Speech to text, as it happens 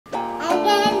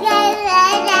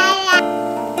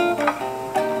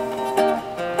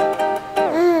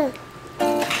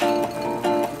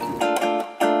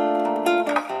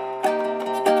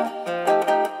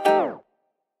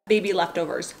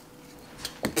leftovers.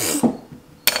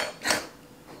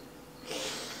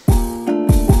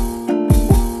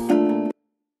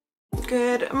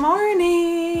 Good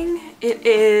morning. It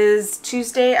is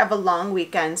Tuesday of a long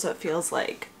weekend, so it feels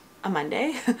like a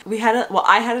Monday. I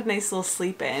had a nice little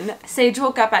sleep in. Sage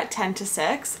woke up at 10 to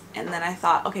 6, and then I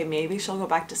thought, okay, maybe she'll go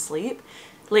back to sleep.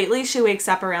 Lately, she wakes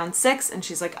up around 6 and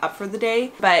she's like up for the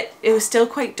day, but it was still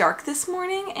quite dark this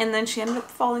morning, and then she ended up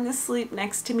falling asleep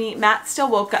next to me. Matt still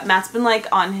woke up. Matt's been like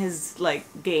on his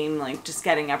like game, like just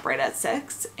getting up right at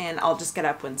 6, and I'll just get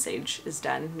up when Sage is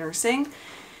done nursing.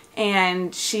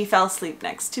 And she fell asleep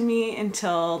next to me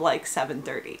until like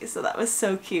 7:30. So that was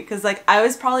so cute because like I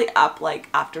was probably up like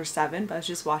after 7, but I was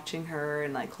just watching her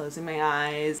and like closing my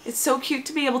eyes. It's so cute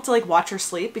to be able to like watch her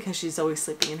sleep because she's always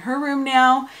sleeping in her room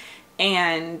now.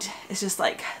 And it's just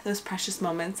like those precious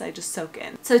moments I just soak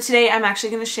in. So today I'm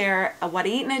actually going to share what I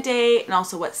eat in a day and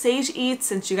also what Sage eats,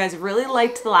 since you guys really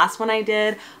liked the last one I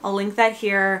did. I'll link that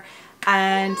here.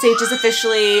 And Sage is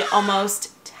officially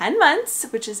almost 10 months,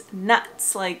 which is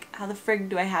nuts. Like, how the frig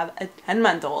do I have a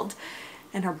 10-month-old?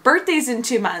 And her birthday's in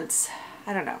 2 months.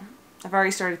 I don't know. I've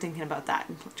already started thinking about that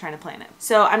and trying to plan it.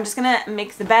 So I'm just gonna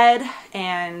make the bed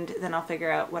and then I'll figure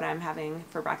out what I'm having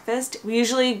for breakfast. We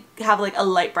usually have like a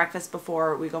light breakfast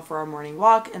before we go for our morning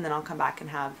walk, and then I'll come back and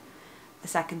have a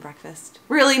second breakfast.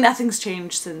 Really, nothing's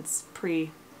changed since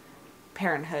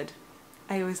pre-parenthood.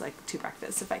 I always like 2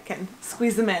 breakfasts if I can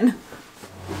squeeze them in.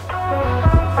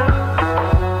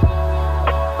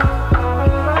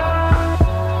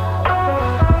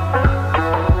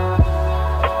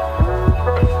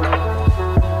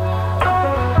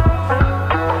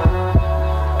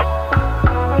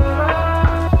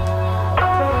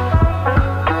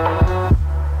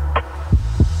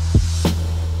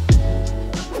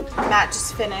 Matt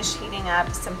just finished heating up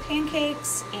some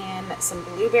pancakes and some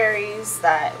blueberries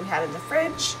that we had in the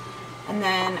fridge. And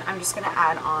then I'm just gonna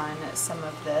add on some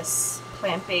of this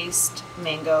plant-based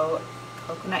mango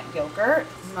coconut yogurt.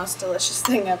 Most delicious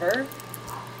thing ever.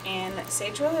 And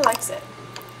Sage really likes it.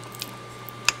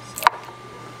 So,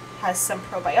 has some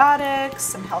probiotics,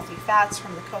 some healthy fats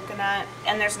from the coconut,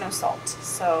 and there's no salt.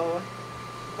 So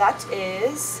that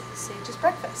is Sage's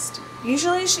breakfast.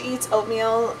 Usually she eats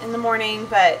oatmeal in the morning,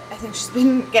 but I think she's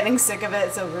been getting sick of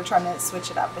it, so we're trying to switch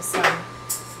it up with some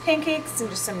pancakes and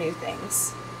just some new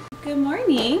things. Good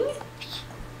morning.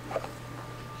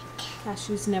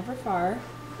 Cashew's never far.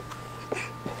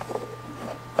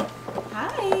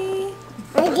 Hi.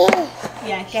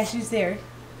 Yeah, Cashew's there.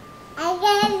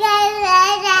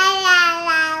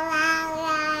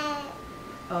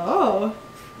 Oh,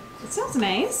 that sounds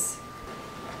nice.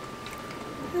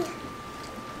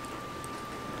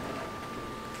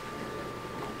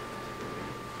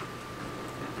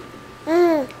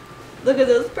 Look at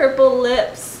those purple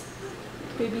lips.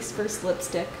 Baby's first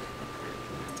lipstick.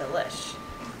 Delish.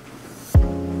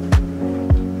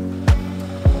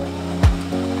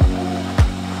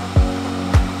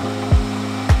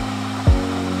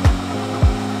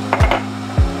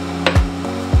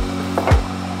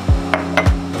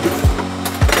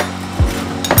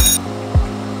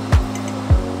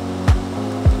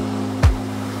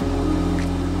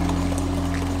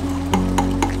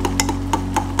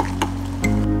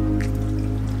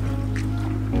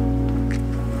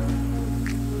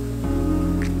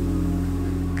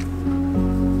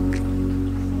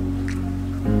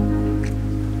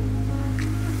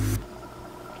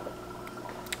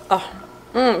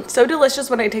 Oh, so delicious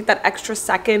when I take that extra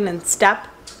second and step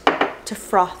to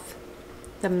froth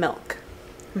the milk.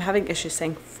 I'm having issues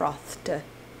saying frothed.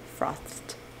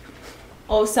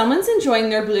 Oh, someone's enjoying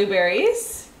their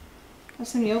blueberries. Have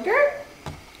some yogurt?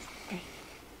 Okay.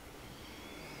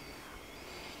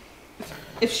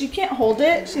 If she can't hold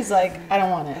it, she's like, I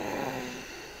don't want it.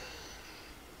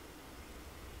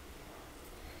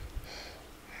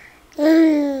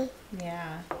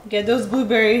 Yeah, get those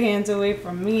blueberry hands away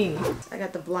from me. I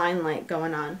got the blind light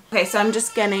going on. Okay, so I'm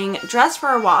just getting dressed for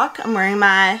a walk. I'm wearing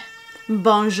my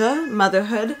Bonjour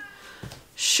Motherhood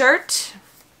shirt.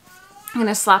 I'm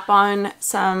gonna slap on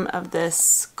some of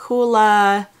this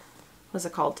Coola, what's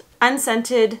it called?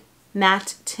 Unscented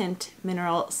Matte Tint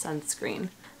Mineral Sunscreen.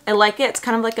 I like it. It's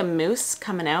kind of like a mousse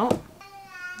coming out.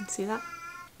 You see that?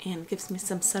 And it gives me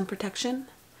some sun protection.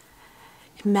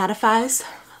 It mattifies.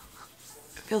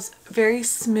 Feels very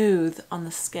smooth on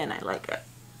the skin. I like it.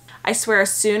 I swear,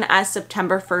 as soon as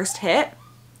September 1st hit,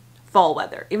 fall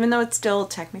weather. Even though it's still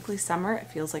technically summer,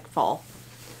 it feels like fall.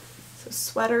 So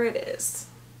sweater it is.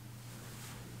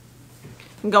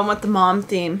 I'm going with the mom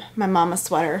theme, my mama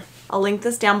sweater. I'll link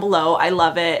this down below. I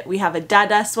love it. We have a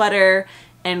Dada sweater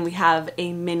and we have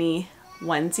a mini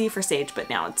onesie for Sage, but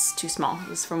now it's too small. It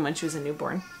was from when she was a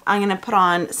newborn. I'm gonna put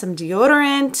on some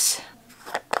deodorant,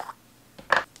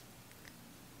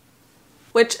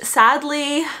 which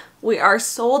sadly we are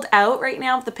sold out right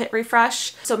now of the Pit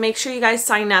Refresh. So make sure you guys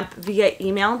sign up via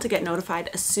email to get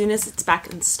notified as soon as it's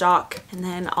back in stock. And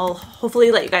then I'll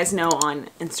hopefully let you guys know on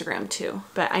Instagram too.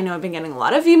 But I know I've been getting a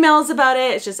lot of emails about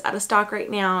it. It's just out of stock right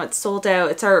now. It's sold out.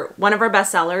 It's one of our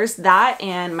best sellers. That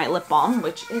and my lip balm,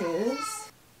 which is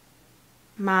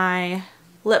my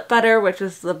lip butter, which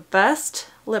is the best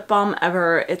lip balm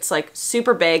ever. It's like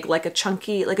super big, like a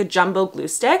chunky, like a jumbo glue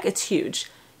stick. It's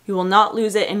huge. You will not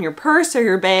lose it in your purse or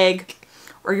your bag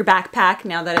or your backpack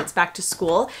now that it's back to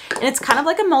school. And it's kind of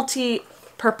like a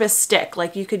multi-purpose stick.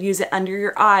 Like you could use it under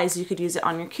your eyes. You could use it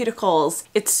on your cuticles.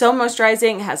 It's so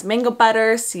moisturizing. It has mango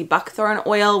butter, sea buckthorn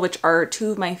oil, which are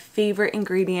two of my favorite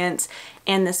ingredients.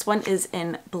 And this one is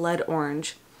in blood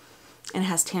orange and it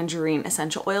has tangerine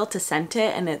essential oil to scent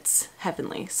it, and it's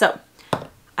heavenly. So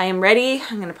I am ready.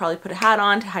 I'm gonna probably put a hat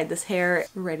on to hide this hair.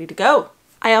 We're ready to go.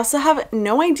 I also have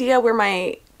no idea where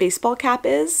my baseball cap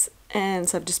is, and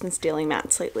so I've just been stealing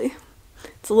Matt's lately.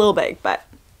 It's a little big, but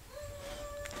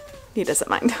he doesn't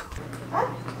mind.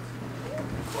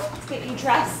 Let's get you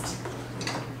dressed.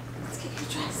 Let's get you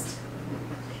dressed.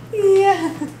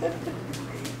 Yeah.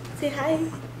 Say hi.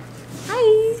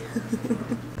 Hi.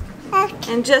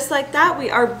 And just like that, we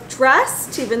are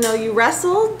dressed, even though you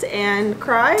wrestled and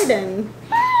cried and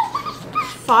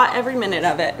fought every minute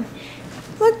of it.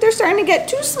 Look, they're starting to get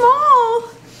too small.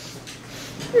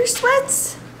 Your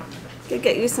sweats. Could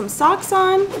get you some socks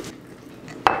on.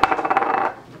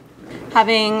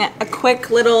 Having a quick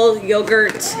little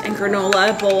yogurt and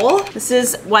granola bowl. This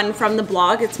is one from the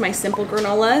blog. It's my simple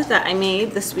granola that I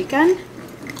made this weekend.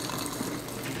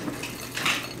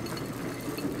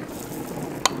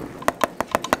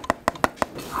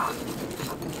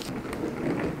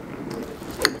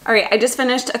 All right, I just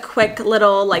finished a quick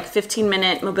little like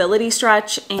 15-minute mobility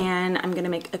stretch, and I'm gonna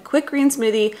make a quick green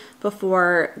smoothie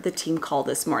before the team call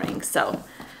this morning. So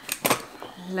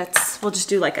we'll just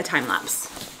do like a time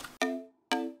lapse.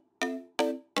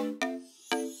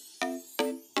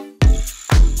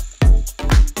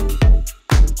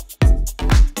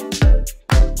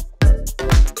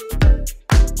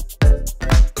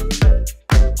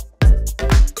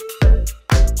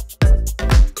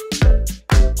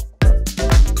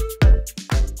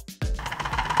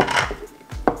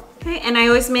 And I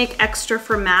always make extra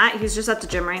for Matt. He's just at the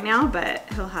gym right now, but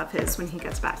he'll have his when he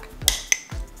gets back.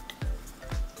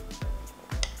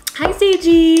 Hi,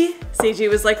 Seiji. Seiji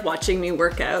was like watching me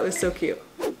work out. It was so cute.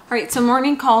 All right, so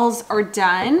morning calls are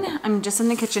done. I'm just in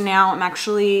the kitchen now. I'm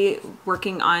actually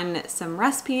working on some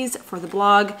recipes for the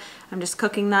blog. I'm just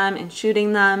cooking them and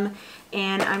shooting them.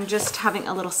 And I'm just having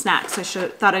a little snack. So I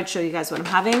thought I'd show you guys what I'm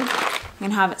having. I'm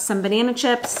gonna have some banana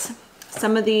chips,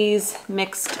 some of these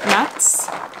mixed nuts,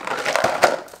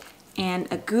 and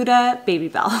a Gouda Baby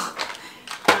Bell.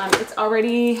 It's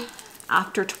already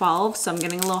after 12, so I'm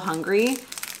getting a little hungry,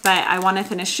 but I want to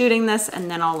finish shooting this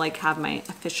and then I'll like have my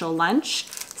official lunch.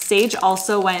 Sage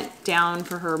also went down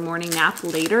for her morning nap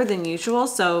later than usual,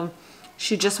 so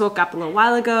she just woke up a little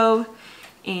while ago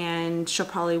and she'll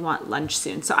probably want lunch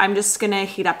soon. So I'm just gonna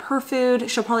heat up her food.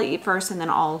 She'll probably eat first and then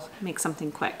I'll make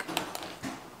something quick.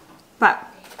 But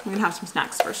we're gonna have some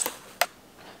snacks first.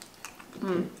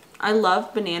 I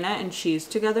love banana and cheese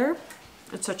together.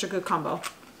 It's such a good combo.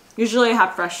 Usually I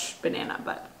have fresh banana,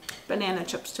 but banana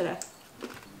chips today.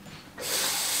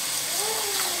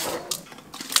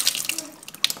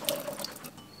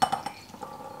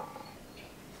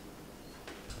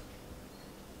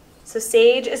 So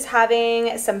Sage is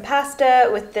having some pasta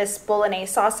with this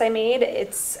bolognese sauce I made.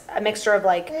 It's a mixture of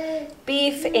like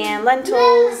beef and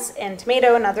lentils and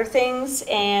tomato and other things,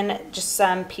 and just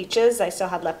some peaches I still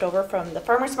had left over from the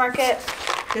farmer's market.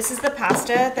 This is the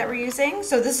pasta that we're using.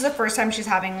 So this is the first time she's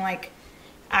having like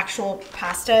actual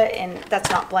pasta and that's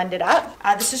not blended up.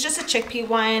 This is just a chickpea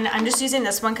one. I'm just using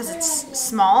this one because it's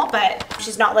small, but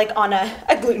she's not like on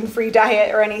a gluten-free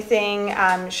diet or anything.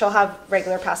 She'll have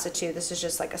regular pasta too. This is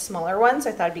just like a smaller one, so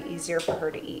I thought it'd be easier for her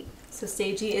to eat. So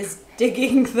Seiji is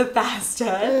digging the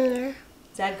pasta.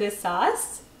 Is that good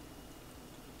sauce?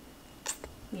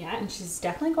 Yeah, and she's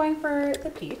definitely going for the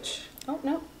peach. Oh,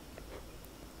 no.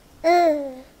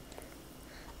 Oh,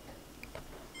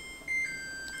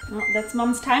 that's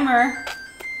Mom's timer.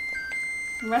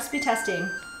 Recipe testing.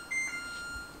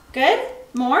 Good?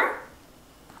 More?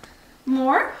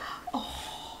 More?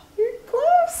 Oh, you're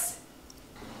close.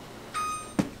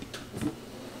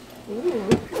 Ooh.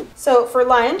 So for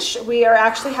lunch, we are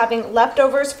actually having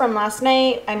leftovers from last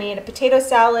night. I made a potato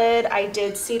salad. I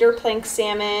did cedar plank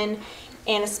salmon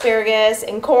and asparagus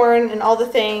and corn and all the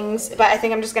things. But I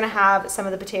think I'm just gonna have some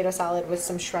of the potato salad with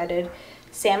some shredded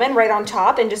salmon right on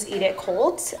top and just eat it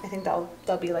cold. I think that'll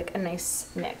be like a nice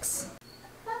mix.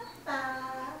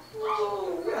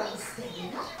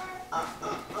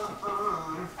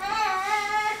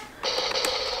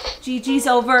 Gigi's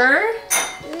over.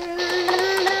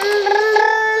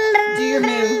 Do your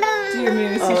moo. Do your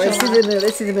moo. Oh, let's see the moo.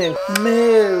 Let's see the moo.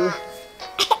 Moo.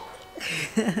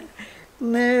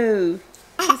 Moo.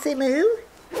 You say moo?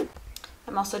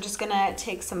 I'm also just gonna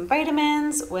take some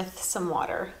vitamins with some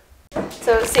water.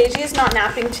 So Seiji is not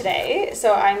napping today,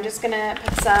 so I'm just gonna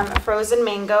put some frozen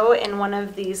mango in one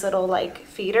of these little like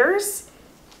feeders.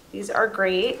 These are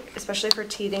great, especially for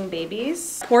teething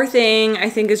babies. Poor thing, I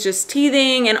think, is just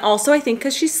teething, and also I think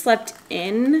because she slept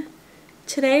in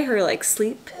today, her like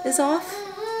sleep is off.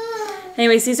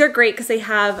 Anyways, these are great because they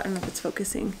have, I don't know if it's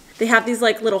focusing, they have these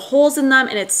like little holes in them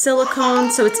and it's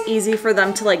silicone, so it's easy for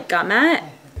them to like gum at.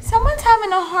 Someone's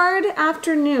having a hard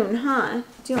afternoon, huh?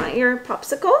 Do you want your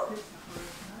popsicle?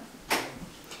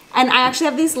 And I actually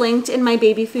have these linked in my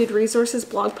baby food resources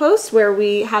blog post where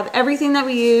we have everything that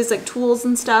we use, like tools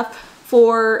and stuff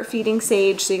for feeding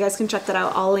Sage. So you guys can check that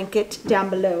out. I'll link it down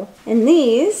below. And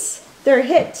these, they're a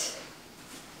hit.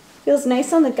 Feels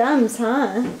nice on the gums,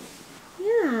 huh?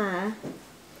 Yeah.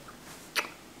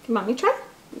 Can mommy try?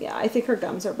 Yeah, I think her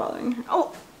gums are bothering her.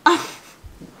 Oh,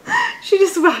 she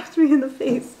just whacked me in the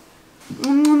face.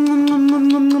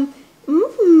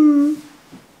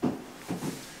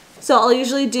 So I'll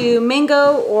usually do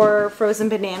mango or frozen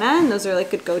banana, and those are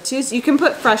like good go-tos. You can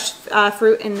put fresh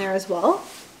fruit in there as well.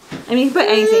 I mean, you can put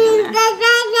anything in there.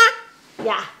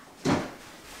 Yeah.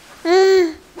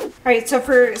 All right, so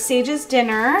for Sage's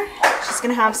dinner, she's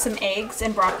gonna have some eggs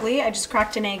and broccoli. I just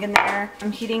cracked an egg in there.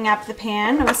 I'm heating up the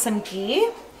pan with some ghee.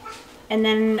 And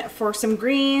then for some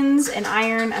greens and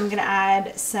iron, I'm gonna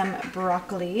add some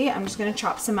broccoli. I'm just gonna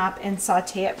chop some up and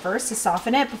saute it first to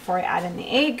soften it before I add in the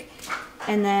egg.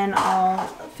 And then I'll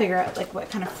figure out like what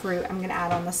kind of fruit I'm gonna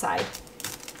add on the side.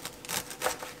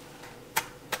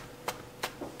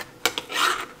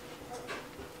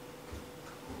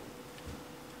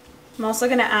 I'm also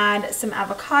gonna add some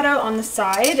avocado on the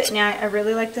side. Now I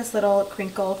really like this little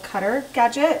crinkle cutter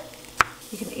gadget.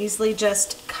 You can easily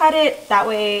just cut it that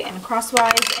way and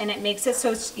crosswise, and it makes it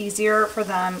so it's easier for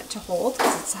them to hold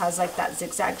because it has like that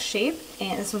zigzag shape.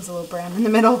 And this one's a little brown in the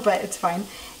middle, but it's fine.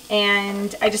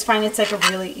 And I just find it's like a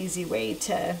really easy way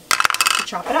to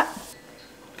chop it up.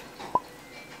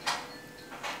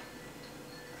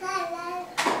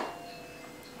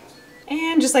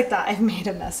 And just like that, I've made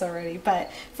a mess already.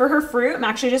 But for her fruit, I'm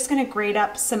actually just gonna grate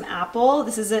up some apple.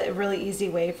 This is a really easy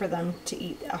way for them to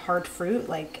eat a hard fruit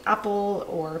like apple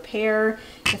or pear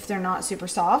if they're not super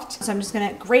soft. So I'm just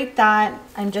gonna grate that.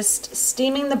 I'm just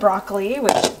steaming the broccoli,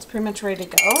 which is pretty much ready to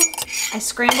go. I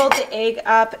scrambled the egg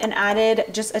up and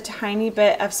added just a tiny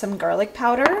bit of some garlic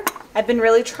powder. I've been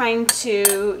really trying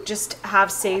to just have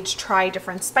Sage try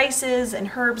different spices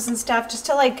and herbs and stuff just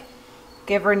to like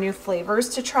give her new flavors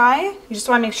to try. You just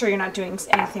want to make sure you're not doing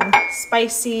anything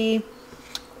spicy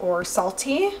or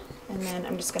salty. And then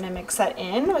I'm just going to mix that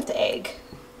in with the egg.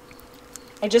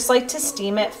 I just like to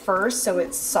steam it first so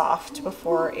it's soft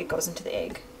before it goes into the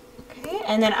egg. Okay,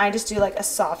 and then I just do like a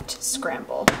soft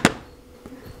scramble.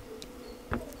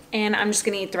 And I'm just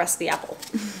going to eat the rest of the apple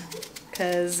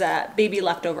because baby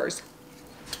leftovers.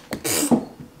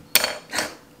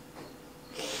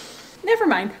 Never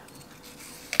mind.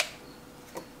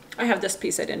 I have this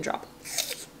piece I didn't drop.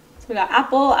 So we got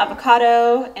apple,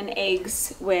 avocado, and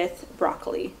eggs with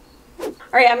broccoli. All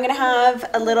right, I'm gonna have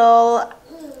a little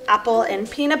apple and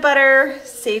peanut butter.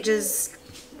 Sage's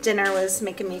dinner was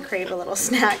making me crave a little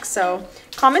snack, so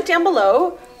comment down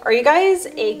below. Are you guys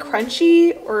a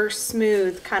crunchy or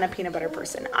smooth kind of peanut butter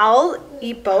person? I'll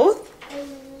eat both,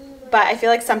 but I feel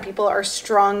like some people are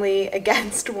strongly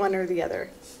against one or the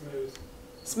other. Smooth.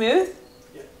 Smooth?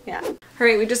 Yeah. All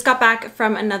right, we just got back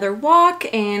from another walk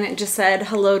and just said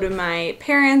hello to my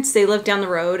parents. They live down the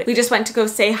road. We just went to go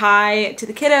say hi to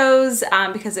the kiddos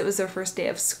because it was their first day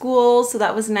of school, so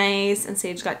that was nice, and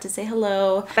Sage got to say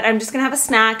hello. But I'm just gonna have a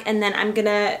snack and then I'm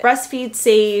gonna breastfeed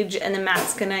Sage, and then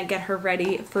Matt's gonna get her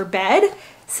ready for bed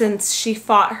since she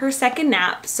fought her second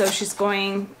nap, so she's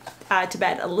going to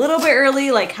bed a little bit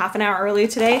early, like half an hour early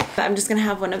today. I'm just gonna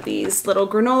have one of these little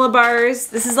granola bars.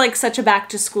 This is like such a back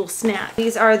to school snack.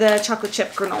 These are the chocolate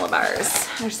chip granola bars.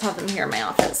 I just have them here in my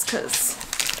office because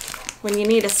when you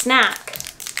need a snack,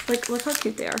 like look how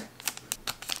cute they are.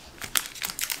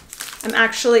 I'm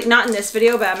actually, not in this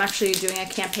video, but I'm actually doing a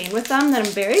campaign with them that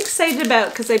I'm very excited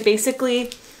about because I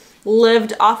basically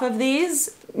lived off of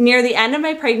these near the end of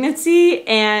my pregnancy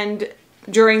and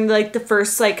during like the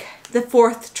first, like the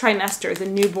 4th trimester, the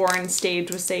newborn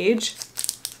stage with Sage.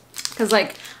 Because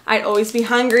like I'd always be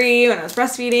hungry when I was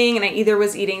breastfeeding, and I either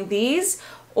was eating these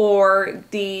or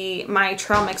my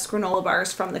trail mix granola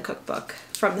bars from the cookbook,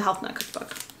 from the HealthNut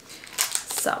cookbook.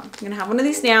 So I'm gonna have one of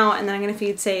these now, and then I'm gonna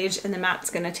feed Sage, and then Matt's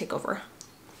gonna take over.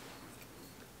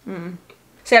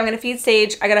 So yeah, I'm gonna feed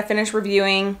Sage. I gotta finish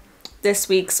reviewing this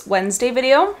week's Wednesday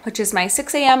video, which is my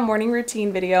 6 a.m. morning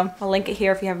routine video. I'll link it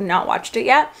here if you have not watched it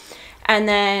yet. And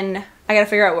then I gotta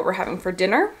figure out what we're having for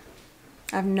dinner.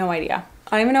 I have no idea.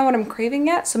 I don't even know what I'm craving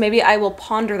yet, so maybe I will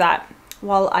ponder that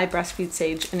while I breastfeed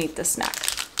Sage and eat this snack.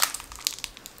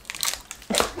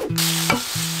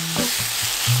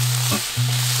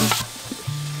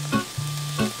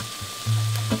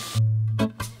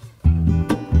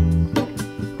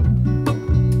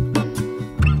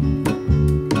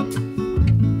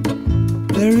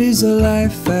 There is a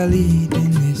life I lead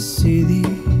in this city,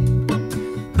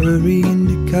 hurrying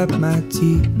to cut my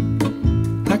teeth.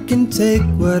 I can take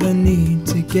what I need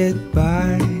to get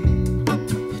by.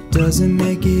 It doesn't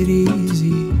make it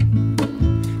easy.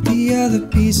 The other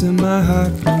piece of my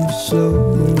heart moves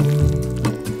slow,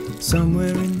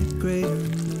 somewhere in the greater room.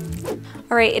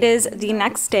 All right, it is the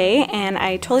next day, and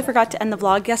I totally forgot to end the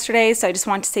vlog yesterday, so I just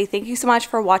want to say thank you so much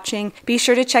for watching. Be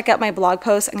sure to check out my blog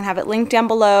post. I'm gonna have it linked down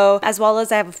below, as well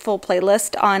as I have a full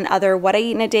playlist on other what I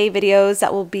eat in a day videos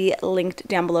that will be linked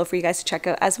down below for you guys to check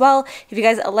out as well. If you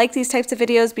guys like these types of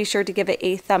videos, be sure to give it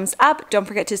a thumbs up. Don't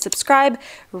forget to subscribe,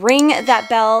 ring that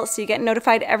bell so you get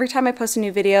notified every time I post a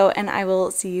new video, and I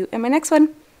will see you in my next one.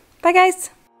 Bye guys.